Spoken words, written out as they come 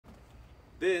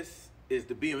This is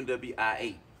the BMW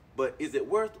i8, but is it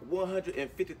worth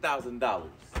 $150,000?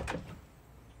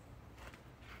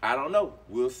 I don't know.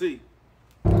 We'll see.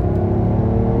 A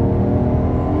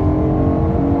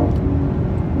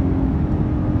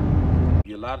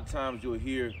lot of times you'll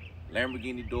hear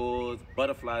Lamborghini doors,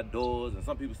 butterfly doors, and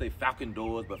some people say Falcon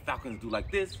doors, but Falcons do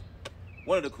like this.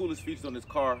 One of the coolest features on this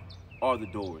car are the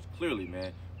doors. Clearly,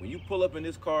 man, when you pull up in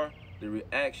this car, the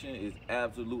reaction is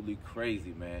absolutely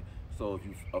crazy, man. So if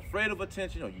you're afraid of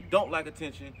attention or you don't like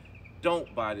attention,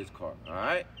 don't buy this car, all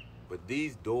right? But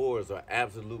these doors are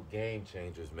absolute game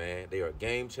changers, man. They are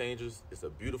game changers. It's a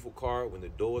beautiful car when the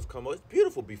doors come up. It's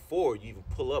beautiful before you even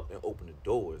pull up and open the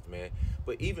doors, man.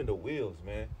 But even the wheels,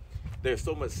 man. There's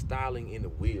so much styling in the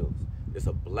wheels. It's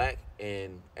a black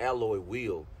and alloy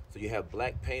wheel. So you have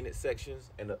black painted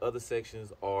sections and the other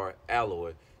sections are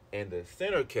alloy. And the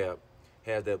center cap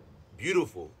has that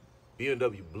beautiful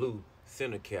BMW blue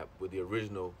center cap with the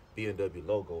original BMW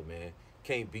logo, man.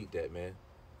 Can't beat that, man.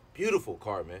 Beautiful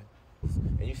car, man.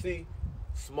 And you see,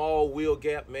 small wheel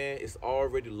gap, man, it's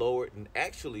already lowered. And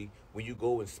actually, when you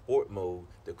go in sport mode,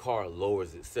 the car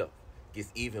lowers itself,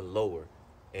 gets even lower,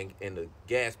 and the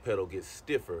gas pedal gets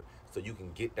stiffer so you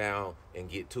can get down and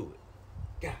get to it.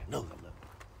 God knows I love it.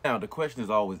 Now, the question is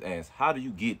always asked, how do you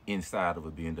get inside of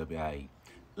a BMW i8?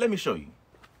 Let me show you.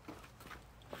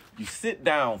 You sit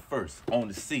down first on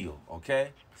the seal,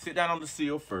 okay? Sit down on the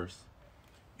seal first.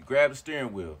 You grab the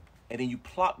steering wheel, and then you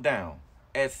plop down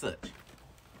as such.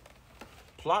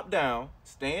 Plop down,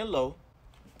 stand low.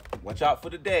 Watch out for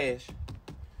the dash.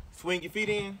 Swing your feet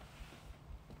in.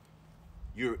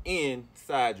 You're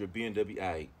inside your BMW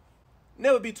i8.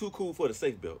 Never be too cool for the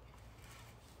safe belt.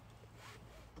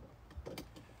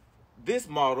 This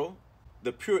model,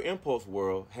 the Pure Impulse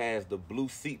World, has the blue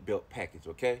seat belt package,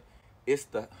 okay? It's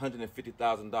the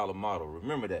 $150,000 model.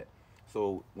 Remember that.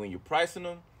 So when you're pricing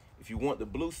them, if you want the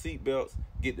blue seat belts,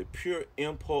 get the Pure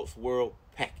Impulse World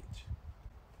package.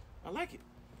 I like it.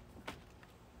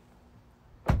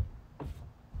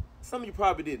 Some of you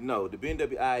probably didn't know, the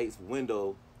BMW i8's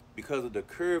window, because of the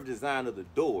curved design of the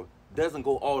door, doesn't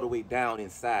go all the way down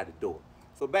inside the door.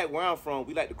 So back where I'm from,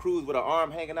 we like to cruise with our arm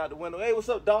hanging out the window. Hey, what's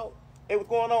up, dog? Hey, what's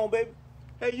going on, baby?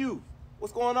 Hey, you,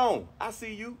 what's going on? I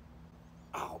see you.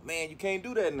 Oh, man, you can't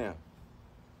do that now.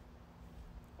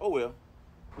 Oh, well.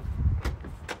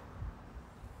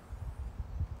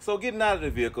 So getting out of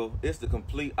the vehicle, it's the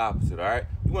complete opposite, all right?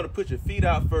 You want to put your feet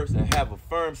out first and have a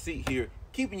firm seat here,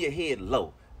 keeping your head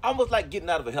low. Almost like getting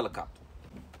out of a helicopter.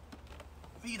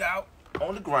 Feet out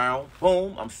on the ground.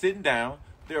 Boom, I'm sitting down.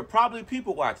 There are probably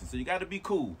people watching, so you got to be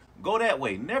cool. Go that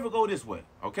way. Never go this way,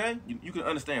 okay? You can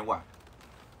understand why.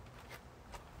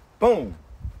 Boom,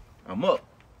 I'm up.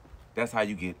 That's how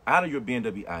you get out of your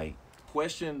BMW i8.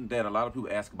 Question that a lot of people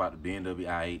ask about the BMW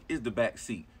i8 is the back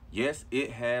seat. Yes,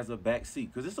 it has a back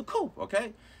seat because it's a coupe,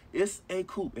 okay? It's a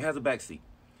coupe. It has a back seat.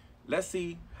 Let's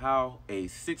see how a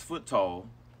 6 foot tall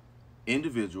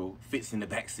individual fits in the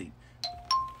back seat.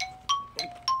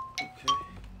 Okay.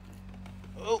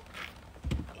 Oh.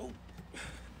 Oh.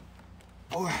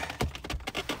 Boy.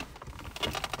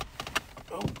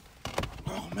 Oh.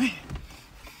 Oh, man.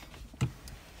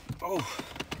 Oh.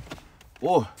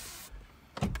 Boy.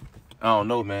 I don't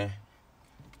know, man.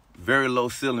 Very low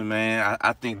ceiling, man.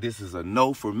 I think this is a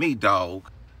no for me,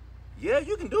 dog. Yeah,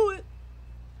 you can do it.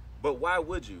 But why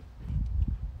would you?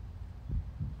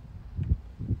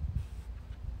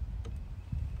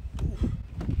 Ooh.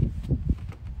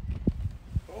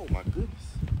 Oh, my goodness.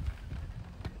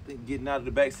 I think getting out of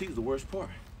the back seat is the worst part.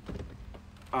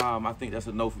 I think that's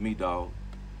a no for me, dog.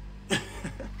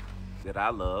 That I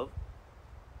love.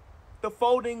 The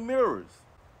folding mirrors.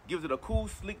 Gives it a cool,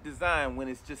 sleek design when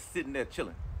it's just sitting there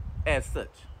chilling. As such.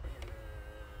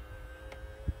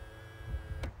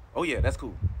 Oh yeah, that's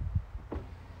cool.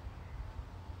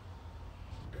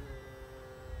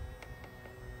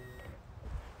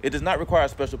 It does not require a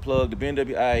special plug. The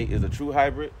BMW i8 is a true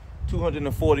hybrid,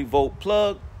 240 volt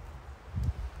plug.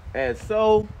 As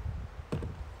so.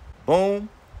 Boom.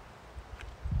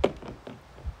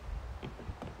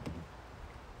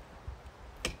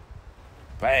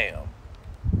 Bam.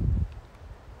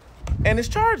 And it's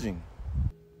charging.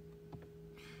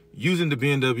 Using the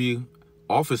BMW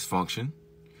office function,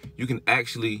 you can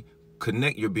actually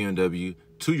connect your BMW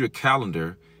to your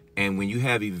calendar, and when you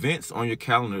have events on your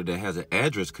calendar that has an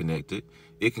address connected,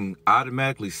 it can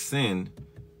automatically send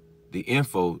the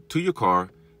info to your car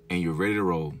and you're ready to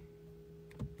roll.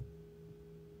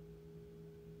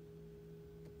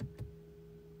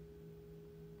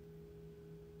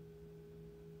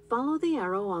 Follow the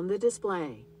arrow on the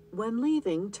display. When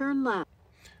leaving, turn left.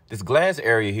 This glass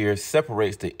area here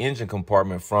separates the engine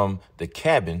compartment from the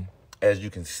cabin. As you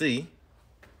can see,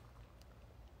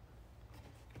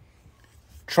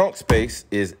 trunk space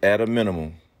is at a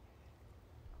minimum.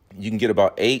 You can get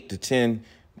about 8 to 10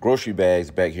 grocery bags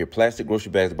back here, plastic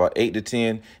grocery bags, about 8 to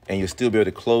 10, and you'll still be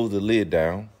able to close the lid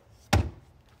down.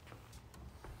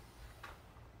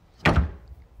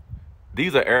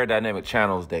 These are aerodynamic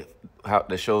channels that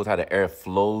shows how the air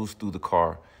flows through the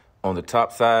car on the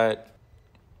top side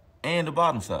and the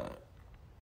bottom side.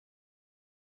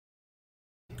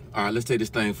 All right, let's take this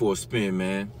thing for a spin,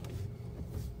 man.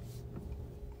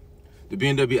 The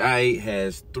BMW i8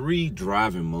 has 3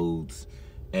 driving modes,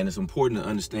 and it's important to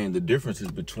understand the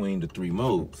differences between the 3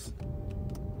 modes.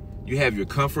 You have your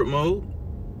comfort mode,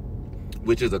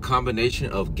 which is a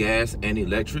combination of gas and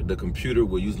electric. The computer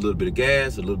will use a little bit of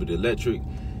gas, a little bit of electric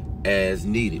as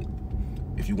needed.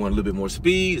 If you want a little bit more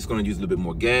speed, it's going to use a little bit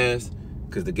more gas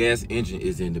because the gas engine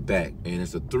is in the back. And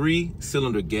it's a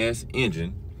 3-cylinder gas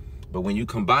engine, but when you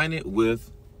combine it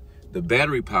with the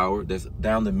battery power that's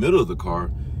down the middle of the car,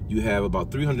 you have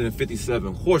about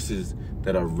 357 horses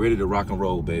that are ready to rock and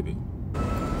roll, baby.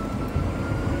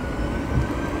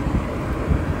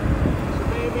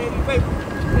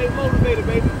 Stay motivated,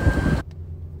 baby.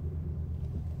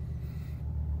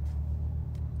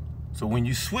 So when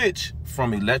you switch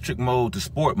from electric mode to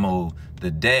sport mode, the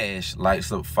dash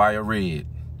lights up fire red,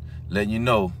 letting you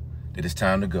know that it's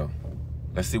time to go.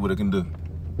 Let's see what it can do.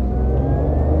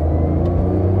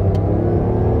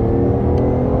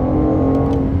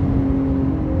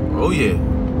 Oh yeah.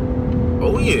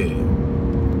 Oh yeah.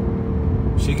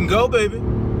 She can go, baby.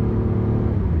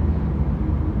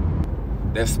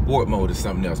 That sport mode is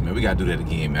something else, man. We gotta do that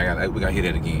again, man. We gotta hit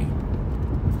that again.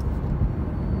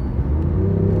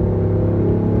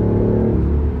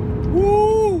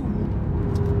 Woo!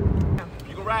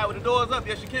 You can ride with the doors up,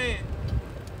 yes you can.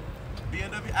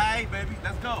 BMW i8, baby,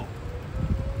 let's go.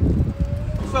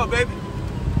 What's up, baby?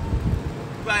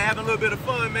 Probably having a little bit of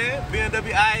fun, man.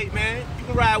 BMW i8, man. You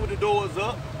can ride with the doors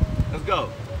up. Let's go.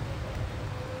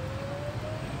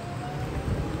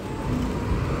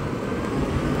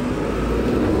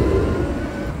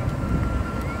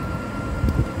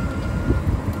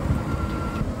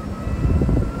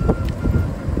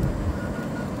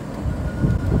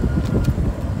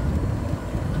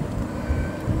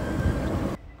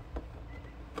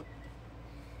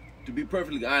 To be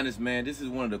perfectly honest, man, this is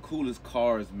one of the coolest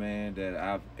cars, man, that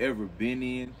I've ever been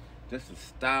in. Just the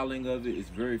styling of it is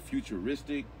very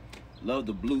futuristic. Love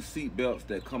the blue seat belts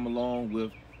that come along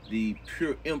with the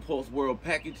Pure Impulse World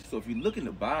package. So if you're looking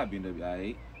to buy a BMW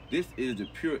i8, this is the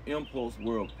Pure Impulse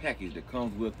World package that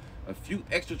comes with a few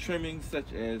extra trimmings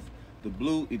such as the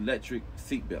blue electric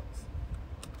seat belts.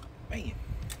 Man.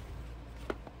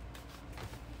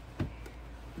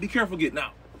 Be careful getting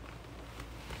out.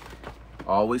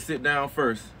 Always sit down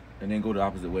first and then go the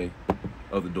opposite way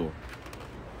of the door.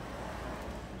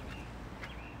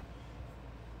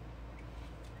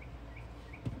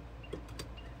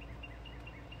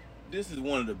 This is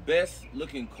one of the best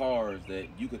looking cars that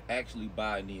you could actually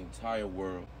buy in the entire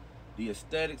world. The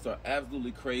aesthetics are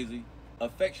absolutely crazy.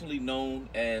 Affectionately known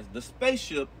as the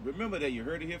spaceship. Remember that, you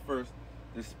heard it here first.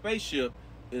 The spaceship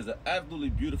is an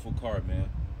absolutely beautiful car, man.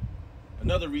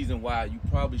 Another reason why you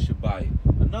probably should buy it.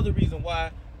 Another reason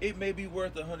why it may be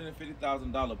worth the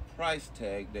 $150,000 price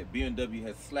tag that BMW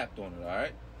has slapped on it, all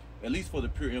right? At least for the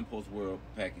Pure Impulse World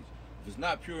package. If it's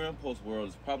not Pure Impulse World,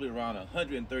 it's probably around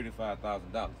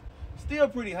 $135,000. Still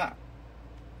pretty high.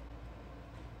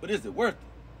 But is it worth it?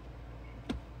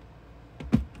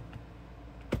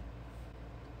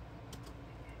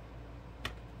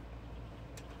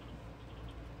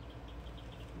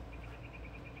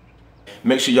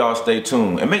 Make sure y'all stay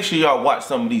tuned. And make sure y'all watch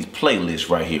some of these playlists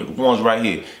right here. The ones right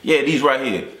here. Yeah, these right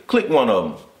here. Click one of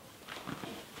them.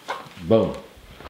 Boom.